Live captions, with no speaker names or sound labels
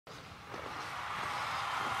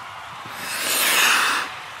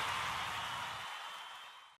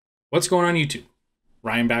What's going on YouTube?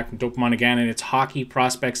 Ryan back from Dopamon again, and it's hockey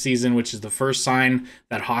prospect season, which is the first sign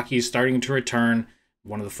that hockey is starting to return.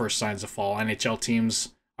 One of the first signs of fall. NHL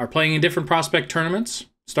teams are playing in different prospect tournaments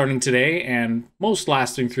starting today and most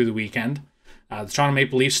lasting through the weekend. The Toronto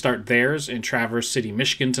Maple Leafs start theirs in Traverse City,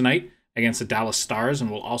 Michigan tonight against the Dallas Stars, and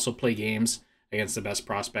will also play games against the best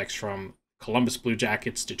prospects from Columbus Blue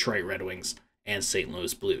Jackets, Detroit Red Wings, and St.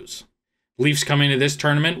 Louis Blues. Leafs come into this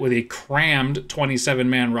tournament with a crammed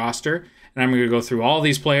 27-man roster, and I'm going to go through all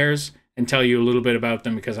these players and tell you a little bit about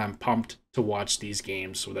them because I'm pumped to watch these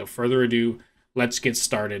games. So without further ado, let's get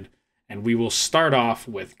started, and we will start off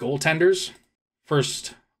with goaltenders.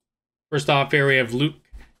 First off here, we have Luke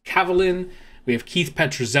Cavallin, we have Keith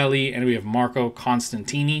Petruzzelli, and we have Marco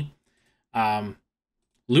Costantini.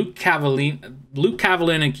 Luke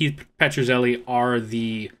Cavallin and Keith Petruzzelli are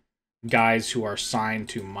the guys who are signed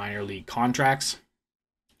to minor league contracts.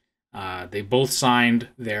 They both signed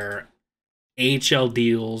their AHL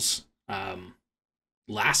deals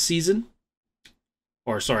last season.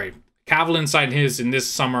 Or sorry, Cavallin signed his in this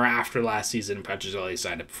summer after last season, and Petruzzelli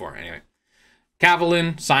signed it before. Anyway,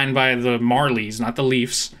 Cavallin signed by the Marlies, not the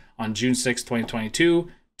Leafs, on June 6, 2022.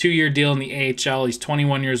 2-year deal in the AHL. He's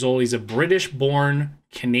 21 years old. He's a British-born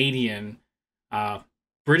Canadian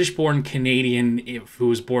who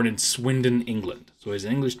was born in Swindon, England. So he's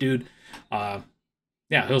an English dude. Yeah,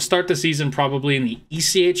 he'll start the season probably in the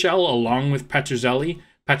ECHL along with Petruzzelli.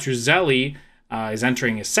 Petruzzelli is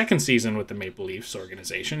entering his second season with the Maple Leafs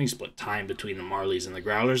organization. He split time between the Marlies and the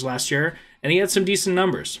Growlers last year, and he had some decent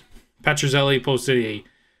numbers. Petruzzelli posted a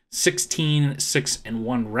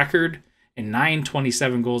 16-6-1 record and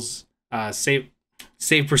 927 goals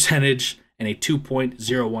save percentage and a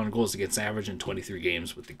 2.01 goals against average in 23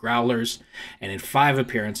 games with the Growlers. And in 5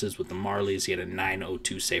 appearances with the Marlies, he had a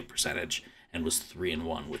 902 save percentage and was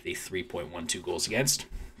 3-1 with a 3.12 goals against.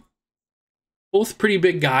 Both pretty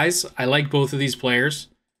big guys. I like both of these players.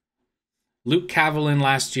 Luke Cavallin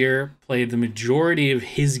last year played the majority of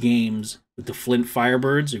his games with the Flint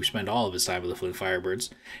Firebirds. He spent all of his time with the Flint Firebirds.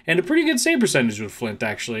 And a pretty good save percentage with Flint,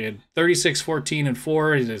 actually. At 36, 14, and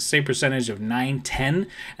 4. He has a save percentage of 910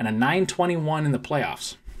 and a 921 in the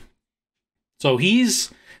playoffs. So these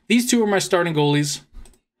two are my starting goalies.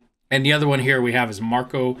 And the other one here we have is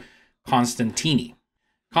Marco Costantini.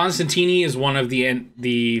 Costantini is one of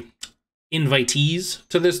the invitees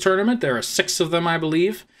to this tournament. There are 6 of them, I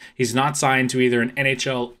believe. He's not signed to either an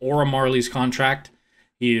NHL or a Marlies contract.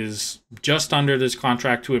 He is just under this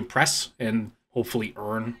contract to impress and hopefully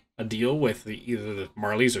earn a deal with either the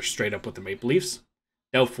Marlies or straight up with the Maple Leafs.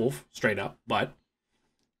 Doubtful straight up, but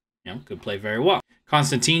could play very well.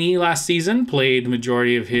 Costantini last season played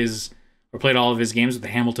all of his games with the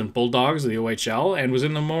Hamilton Bulldogs of the OHL and was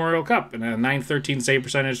in the Memorial Cup and a 913 save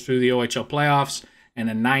percentage through the OHL playoffs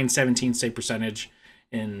and a 917 save percentage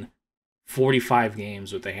in 45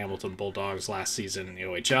 games with the Hamilton Bulldogs last season in the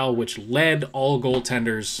OHL, which led all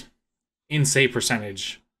goaltenders in save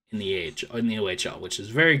percentage in the OHL, which is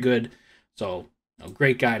very good. So, a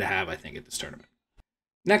great guy to have, I think, at this tournament.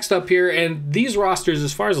 Next up here, and these rosters,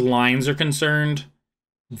 as far as lines are concerned,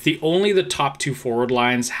 only the top 2 forward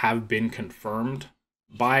lines have been confirmed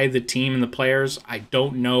by the team and the players. I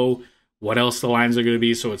don't know what else the lines are going to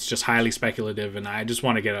be, so it's just highly speculative, and I just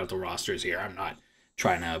want to get out the rosters here. I'm not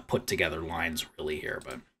trying to put together lines really here,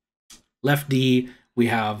 but left D, we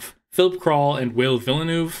have Filip Kral and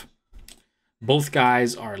Villeneuve. Both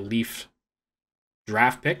guys are Leaf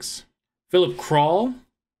draft picks. Filip Kral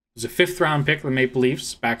was a 5th round pick of the Maple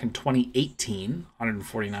Leafs back in 2018,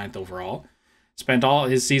 149th overall. Spent all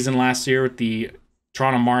his season last year with the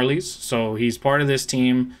Toronto Marlies, so he's part of this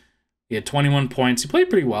team. He had 21 points. He played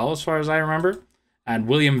pretty well as far as I remember. And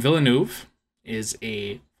William Villeneuve is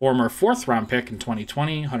a former 4th round pick in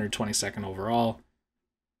 2020, 122nd overall.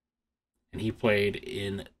 And he played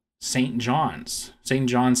in St. John's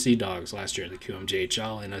Sea Dogs last year at the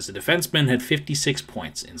QMJHL. And as a defenseman, had 56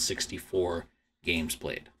 points in 64 games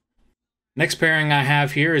played. Next pairing I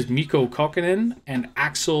have here is Mikko Kokkonen and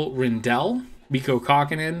Axel Rindell. Mikko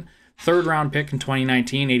Kokkonen, 3rd round pick in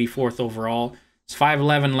 2019, 84th overall. He's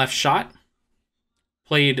 5'11" left shot.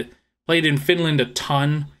 Played in Finland a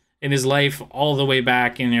ton in his life, all the way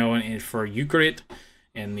back, for Jukurit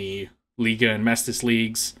in the Liga and Mestis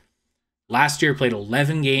leagues. Last year, played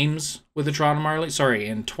 11 games with the Toronto Marlies. Sorry,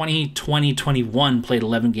 in 2020-21, played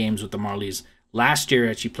 11 games with the Marlies. Last year,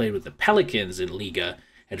 actually played with the Pelicans in Liga,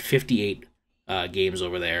 had 58 games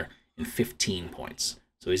over there and 15 points.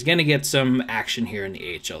 So he's going to get some action here in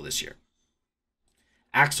the AHL this year.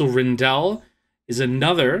 Axel Rindell is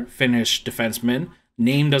another Finnish defenseman.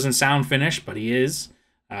 Name doesn't sound Finnish, but he is.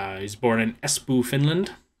 He's born in Espoo,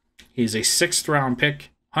 Finland. He's a 6th round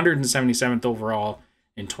pick, 177th overall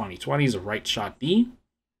in 2020. He's a right shot D.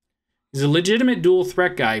 He's a legitimate dual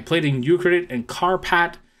threat guy. He played in Ukraine and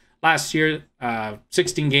Karpat last year.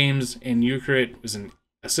 16 games in Ukraine, was an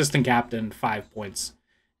assistant captain, 5 points,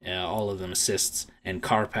 all of them assists. And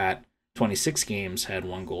Karpat, 26 games, had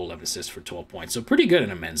 1 goal, 11 assists for 12 points. So pretty good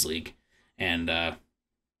in a men's league. And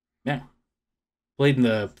yeah, played in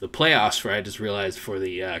the playoffs for, I just realized, for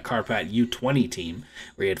the Karpat U20 team,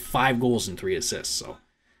 where he had 5 goals and 3 assists. So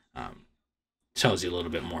tells you a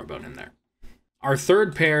little bit more about him there. Our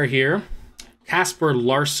third pair here, Kasper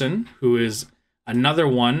Larsen, who is another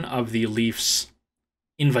one of the Leafs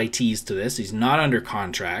invitees to this. He's not under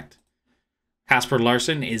contract. Kasper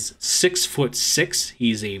Larsen is 6'6".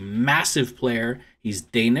 He's a massive player. He's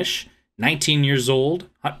Danish, 19 years old,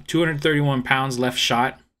 231 pounds, left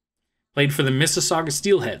shot. Played for the Mississauga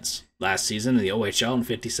Steelheads last season in the OHL in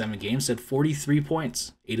 57 games. Had 43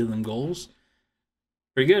 points, 8 of them goals.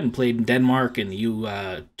 Pretty good. And played in Denmark in the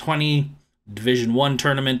U20 Division 1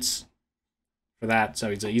 tournaments for that. So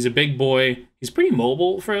he's a big boy. He's pretty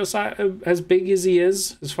mobile for as big as he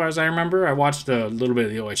is, as far as I remember. I watched a little bit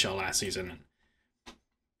of the OHL last season,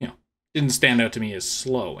 and didn't stand out to me as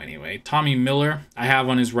slow anyway. Tommy Miller, I have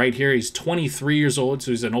on his right here. He's 23 years old,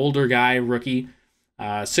 so he's an older guy, rookie.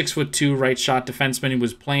 6'2", right shot defenseman. He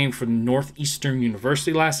was playing for Northeastern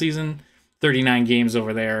University last season. 39 games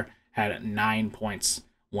over there. Had 9 points,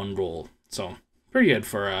 1 goal. So pretty good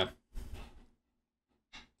for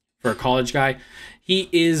a college guy. He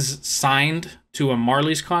is signed to a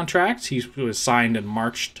Marlies contract. He was signed in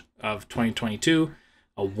March of 2022.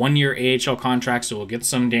 A 1-year AHL contract, so we'll get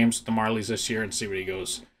some games with the Marlies this year and see where he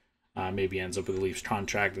goes. Maybe ends up with a Leafs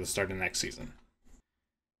contract at the start of next season.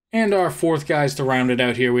 And our fourth guys to round it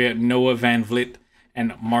out here, we have Noah Van Vliet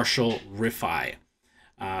and Marshall Rifai.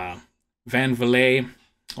 Van Vliet,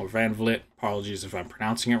 apologies if I'm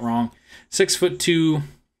pronouncing it wrong. 6'2",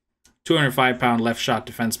 205-pound left shot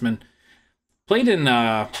defenseman. Played in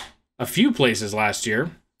a few places last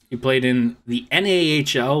year. He played in the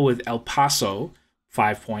NAHL with El Paso,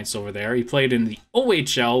 5 points over there. He played in the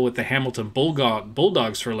OHL with the Hamilton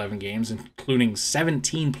Bulldogs for 11 games, including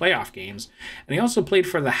 17 playoff games. And he also played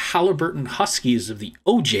for the Halliburton Huskies of the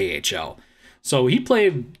OJHL. So he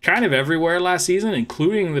played kind of everywhere last season,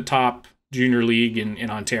 including the top junior league in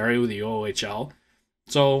Ontario, the OHL.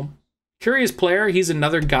 So, curious player. He's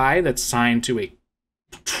another guy that's signed to a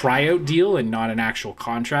tryout deal and not an actual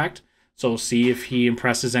contract. So we'll see if he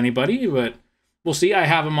impresses anybody, but we'll see. I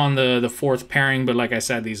have him on the fourth pairing, but like I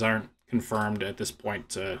said, these aren't confirmed at this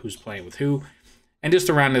point who's playing with who. And just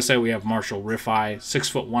to round this out, we have Marshall Rifai,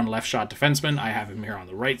 6'1" left shot defenseman. I have him here on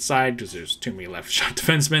the right side because there's too many left shot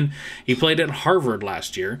defensemen. He played at Harvard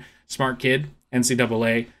last year. Smart kid,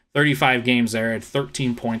 NCAA, 35 games there, had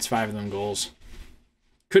 13 points, 5 of them goals.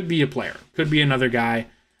 Could be a player. Could be another guy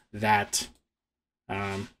that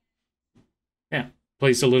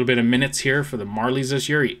plays a little bit of minutes here for the Marlies this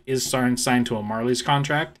year. He is signed to a Marlies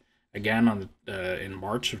contract again on in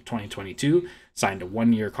March of 2022. Signed a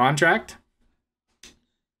 1-year contract.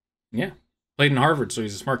 Yeah, played in Harvard, so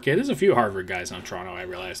he's a smart kid. There's a few Harvard guys on Toronto, I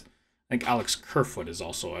realized. I think Alex Kerfoot is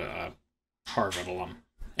also a Harvard alum.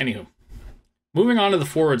 Anywho, moving on to the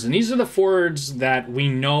forwards, and these are the forwards that we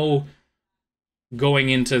know going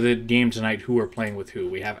into the game tonight who are playing with who.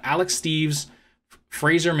 We have Alex Steeves,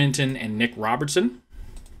 Fraser Minten, and Nick Robertson.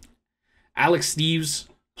 Alex Steeves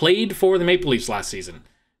played for the Maple Leafs last season.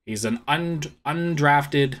 He's an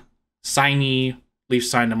undrafted signee. Leafs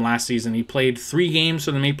signed him last season. He played 3 games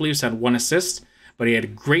for the Maple Leafs, had 1 assist, but he had a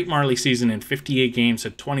great Marley season in 58 games,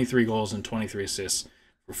 had 23 goals and 23 assists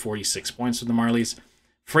for 46 points with the Marlies.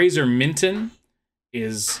 Fraser Minten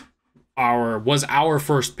was our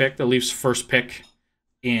first pick, the Leafs' first pick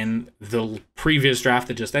in the previous draft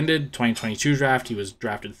that just ended, 2022 draft. He was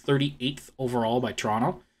drafted 38th overall by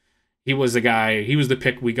Toronto. He was the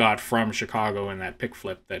pick we got from Chicago in that pick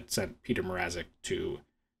flip that sent Peter Mrazek to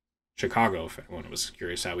Chicago, if anyone was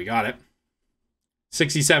curious how we got it.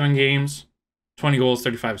 67 games, 20 goals,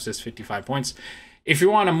 35 assists, 55 points. If you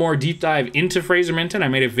want a more deep dive into Fraser Minten, I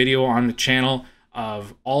made a video on the channel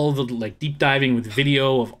of all the deep diving with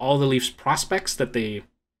video of all the Leafs prospects that they,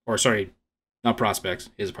 or sorry, not prospects,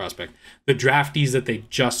 his prospect, the draftees that they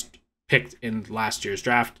just picked in last year's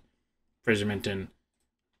draft. Fraser Minten,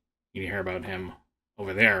 you can hear about him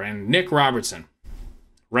over there. And Nick Robertson,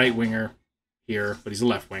 right winger here, but he's a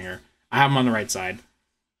left winger. I have him on the right side.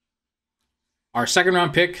 Our second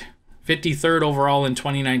round pick, 53rd overall in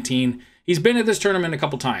 2019. He's been at this tournament a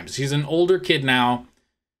couple times. He's an older kid now.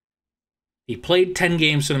 He played 10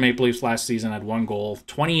 games for the Maple Leafs last season, had 1 goal,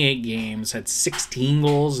 28 games, had 16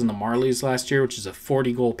 goals in the Marlies last year, which is a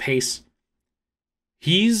 40-goal pace.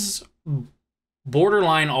 He's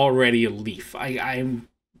borderline already a Leaf. I'm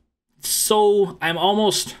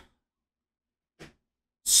almost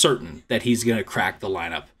certain that he's going to crack the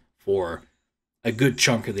lineup for a good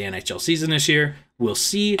chunk of the NHL season this year. We'll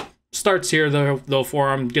see. Starts here, though,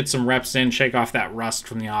 for him. Get some reps in, shake off that rust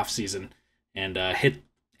from the offseason, and hit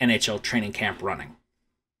NHL training camp running.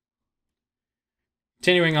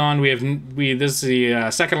 Continuing on, this is the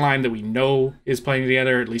second line that we know is playing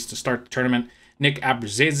together, at least to start the tournament. Nick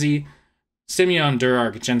Abruzzese, Semyon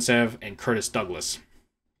Der-Arguchintsev, and Curtis Douglas.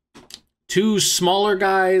 2 smaller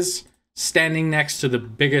guys standing next to the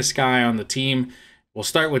biggest guy on the team. We'll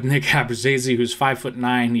start with Nick Abruzzese, who's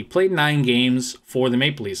 5'9". He played 9 games for the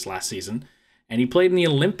Maple Leafs last season, and he played in the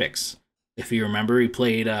Olympics. If you remember, he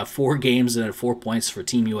played 4 games and had 4 points for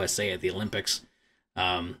Team USA at the Olympics.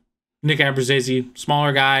 Nick Abruzzese,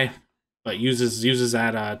 smaller guy, but uses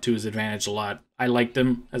that to his advantage a lot. I liked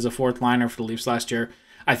him as a 4th liner for the Leafs last year.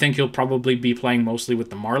 I think he'll probably be playing mostly with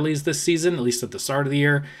the Marlies this season, at least at the start of the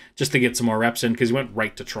year, just to get some more reps in, because he went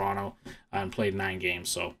right to Toronto and played 9 games,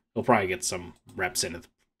 so he'll probably get some reps in at the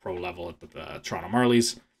pro level at the Toronto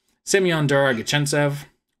Marlies. Semyon Der-Arguchintsev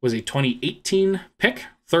was a 2018 pick,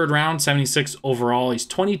 3rd round, 76 overall. He's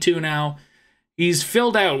 22 now. He's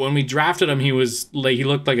filled out. When we drafted him, he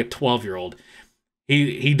looked like a 12-year-old.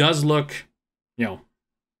 He does look,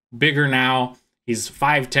 bigger now. He's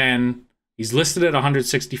 5'10". He's listed at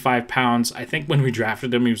 165 pounds. I think when we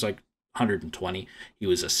drafted him, he was like 120. He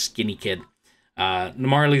was a skinny kid. The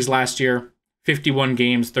Marlies last year, 51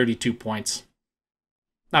 games, 32 points.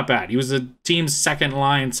 Not bad. He was the team's 2nd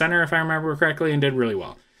line center, if I remember correctly, and did really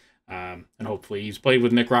well. And hopefully, he's played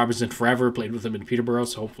with Nick Robertson forever, played with him in Peterborough,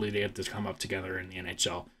 so hopefully they have to come up together in the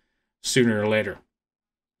NHL sooner or later.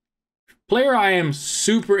 Player I am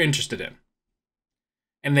super interested in,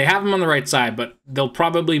 and they have him on the right side, but they'll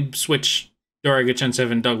probably switch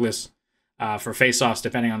Der-Arguchintsev and Douglas for faceoffs,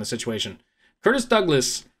 depending on the situation. Curtis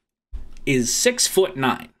Douglas is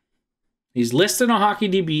 6'9". He's listed on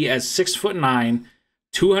HockeyDB as 6'9",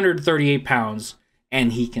 238 pounds,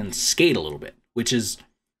 and he can skate a little bit, which is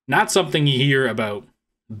not something you hear about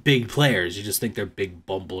big players. You just think they're big,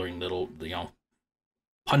 bumbling little,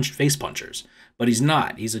 face punchers. But he's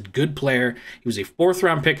not. He's a good player. He was a 4th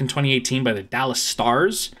round pick in 2018 by the Dallas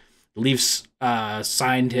Stars. The Leafs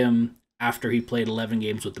signed him after he played 11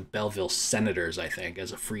 games with the Belleville Senators, I think,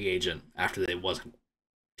 as a free agent after they wasn't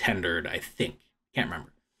tendered, I think. Can't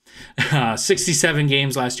remember. 67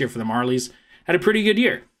 games last year for the Marlies. Had a pretty good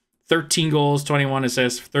year. 13 goals, 21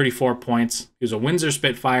 assists, 34 points. He was a Windsor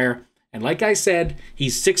Spitfire. And like I said,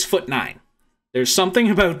 he's 6'9". There's something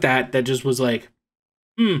about that just was like,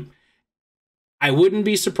 I wouldn't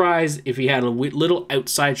be surprised if he had a little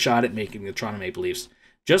outside shot at making the Toronto Maple Leafs.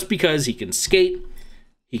 Just because he can skate,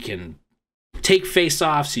 he can take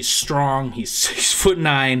face-offs, he's strong, he's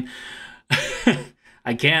 6'9".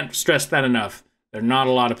 I can't stress that enough. There are not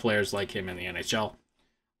a lot of players like him in the NHL.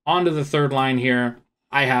 On to the 3rd line here.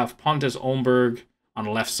 I have Pontus Holmberg on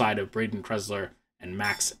the left side of Braden Kressler and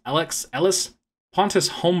Max Ellis. Pontus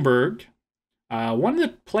Holmberg won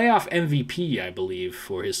the playoff MVP, I believe,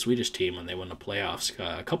 for his Swedish team when they won the playoffs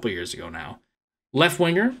a couple years ago now. Left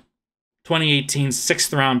winger, 2018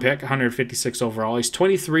 6th round pick, 156 overall. He's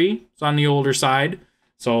 23. He's on the older side.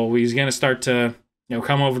 So he's going to start to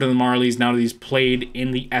come over to the Marlies now that he's played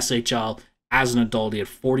in the SHL as an adult. He had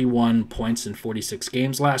 41 points in 46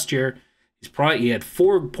 games last year. He had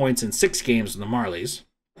 4 points in 6 games in the Marlies.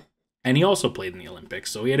 And he also played in the Olympics.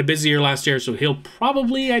 So he had a busy year last year. So he'll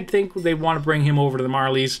probably, I think, they want to bring him over to the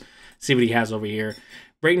Marlies, see what he has over here.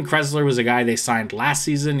 Braden Kressler was a guy they signed last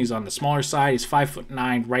season. He's on the smaller side. He's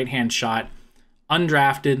 5'9", right-hand shot,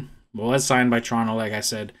 undrafted. Was signed by Toronto, like I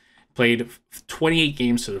said. Played 28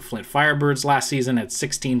 games for the Flint Firebirds last season, had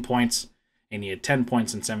 16 points, and he had 10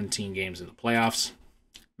 points in 17 games in the playoffs.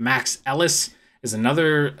 Max Ellis is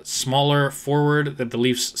another smaller forward that the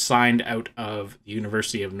Leafs signed out of the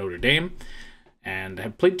University of Notre Dame and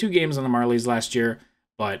had played 2 games on the Marlies last year,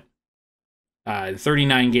 but in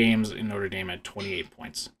 39 games in Notre Dame had 28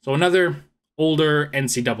 points. So another older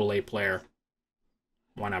NCAA player.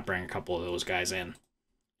 Why not bring a couple of those guys in?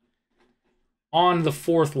 On the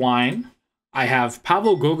 4th line, I have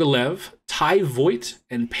Pavel Gogolev, Ty Voit,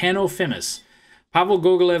 and Pano Fimis. Pavel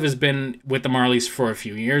Gogolev has been with the Marlies for a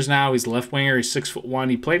few years now. He's left winger. He's 6'1".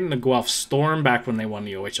 He played in the Guelph Storm back when they won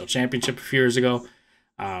the OHL championship a few years ago.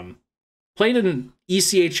 Played in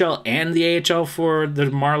ECHL and the AHL for the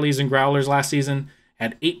Marlies and Growlers last season.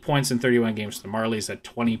 Had 8 points in 31 games for the Marlies. Had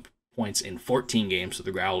 20 points in 14 games with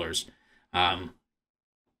the Growlers.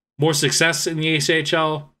 More success in the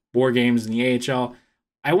ACHL, more games in the AHL.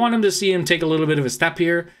 I want him to see him take a little bit of a step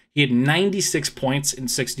here. He had 96 points in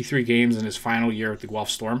 63 games in his final year with the Guelph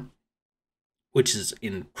Storm, which is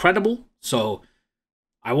incredible. So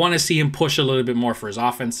I want to see him push a little bit more for his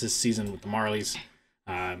offense this season with the Marlies.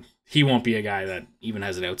 He won't be a guy that even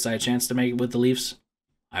has an outside chance to make it with the Leafs.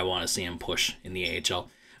 I want to see him push in the AHL.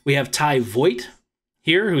 We have Voit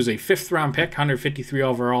here, who's a 5th-round pick, 153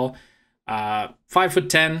 overall.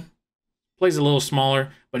 5'10", plays a little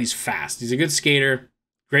smaller, but he's fast. He's a good skater,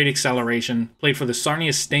 great acceleration. Played for the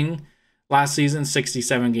Sarnia Sting last season,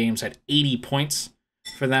 67 games, had 80 points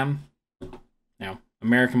for them. Now,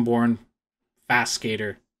 American-born, fast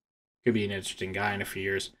skater. Could be an interesting guy in a few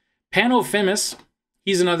years. Pano Fimis,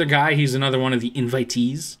 he's another guy. He's another one of the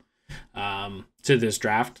invitees to this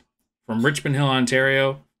draft. From Richmond Hill,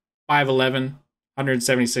 Ontario, 5'11",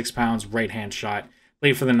 176 pounds, right-hand shot.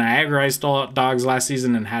 Played for the Niagara Ice Dogs last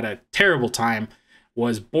season and had a terrible time.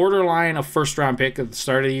 Was borderline a first-round pick at the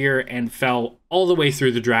start of the year and fell all the way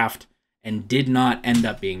through the draft and did not end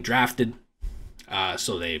up being drafted.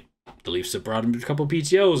 So the Leafs have brought him to a couple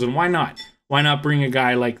PTOs, and why not? Why not bring a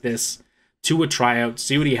guy like this to a tryout,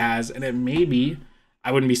 see what he has, and then maybe,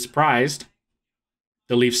 I wouldn't be surprised,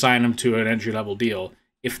 the Leafs sign him to an entry-level deal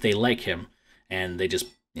if they like him, and they just,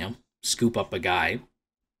 scoop up a guy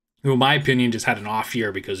who, in my opinion, just had an off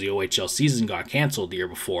year because the OHL season got canceled the year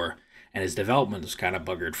before, and his development was kind of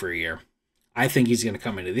buggered for a year. I think he's going to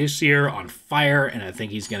come into this year on fire, and I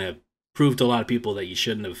think he's going to prove to a lot of people that you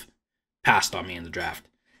shouldn't have passed on me in the draft.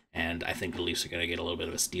 And I think the Leafs are going to get a little bit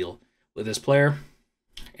of a steal with this player.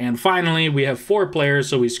 And finally, we have 4 players,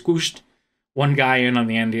 so we squished one guy in on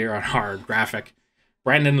the end here on our graphic.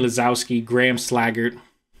 Brandon Lisowsky, Graham Slaggert,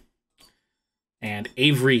 and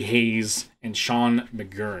Avery Hayes and Sean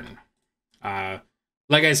McGurn.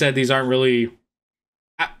 Like I said, these aren't really,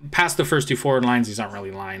 past the first 2 forward lines, these aren't really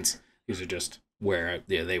lines. These are just where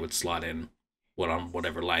they would slot in on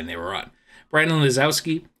whatever line they were on. Brandon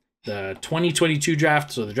Lisowsky, the 2022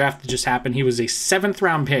 draft, so the draft that just happened, he was a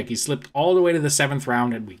 7th-round pick. He slipped all the way to the 7th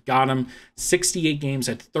round, and we got him. 68 games,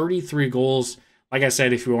 had 33 goals. Like I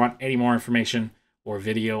said, if you want any more information or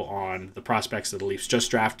video on the prospects that the Leafs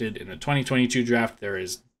just drafted in the 2022 draft,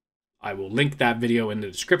 I will link that video in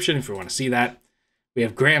the description if you want to see that. We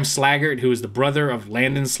have Graham Slaggert, who is the brother of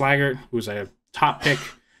Landon Slaggert, who was a top pick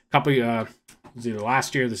it was either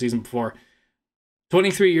last year or the season before.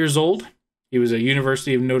 23 years old. He was a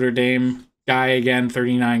University of Notre Dame guy again,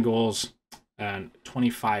 39 goals and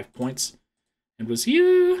 25 points. And was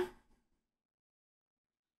he?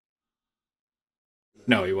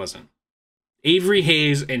 No, he wasn't. Avery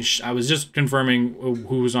Hayes and I was just confirming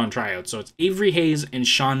who was on tryouts. So it's Avery Hayes and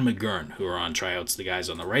Sean McGurn who are on tryouts, the guys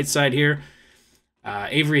on the right side here.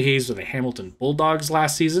 Avery Hayes with the Hamilton Bulldogs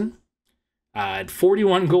last season. Had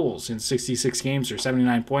 41 goals in 66 games or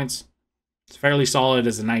 79 points. It's fairly solid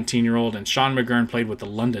as a 19-year-old. And Sean McGurn played with the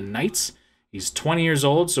London Knights. He's 20 years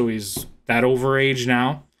old, so he's that overage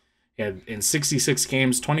now. He had in 66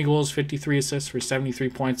 games, 20 goals, 53 assists for 73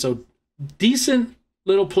 points. So decent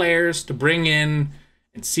little players to bring in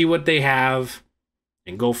and see what they have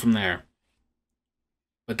and go from there.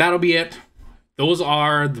 But that'll be it. Those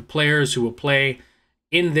are the players who will play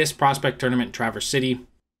in this prospect tournament in Traverse City.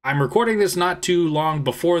 I'm recording this not too long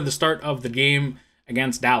before the start of the game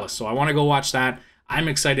against Dallas, so I want to go watch that. I'm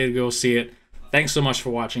excited to go see it. Thanks so much for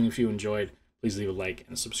watching. If you enjoyed, please leave a like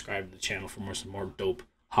and subscribe to the channel for some more dope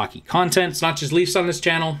hockey content. It's not just Leafs on this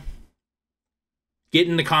channel. Get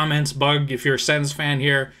in the comments, bug if you're a Sens fan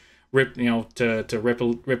here. Rip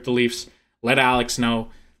the Leafs. Let Alex know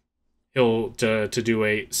to do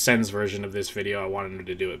a Sens version of this video. I wanted him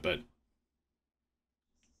to do it, but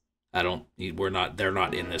they're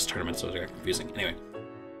not in this tournament, so it's confusing. Anyway,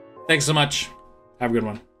 thanks so much. Have a good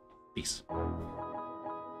one. Peace.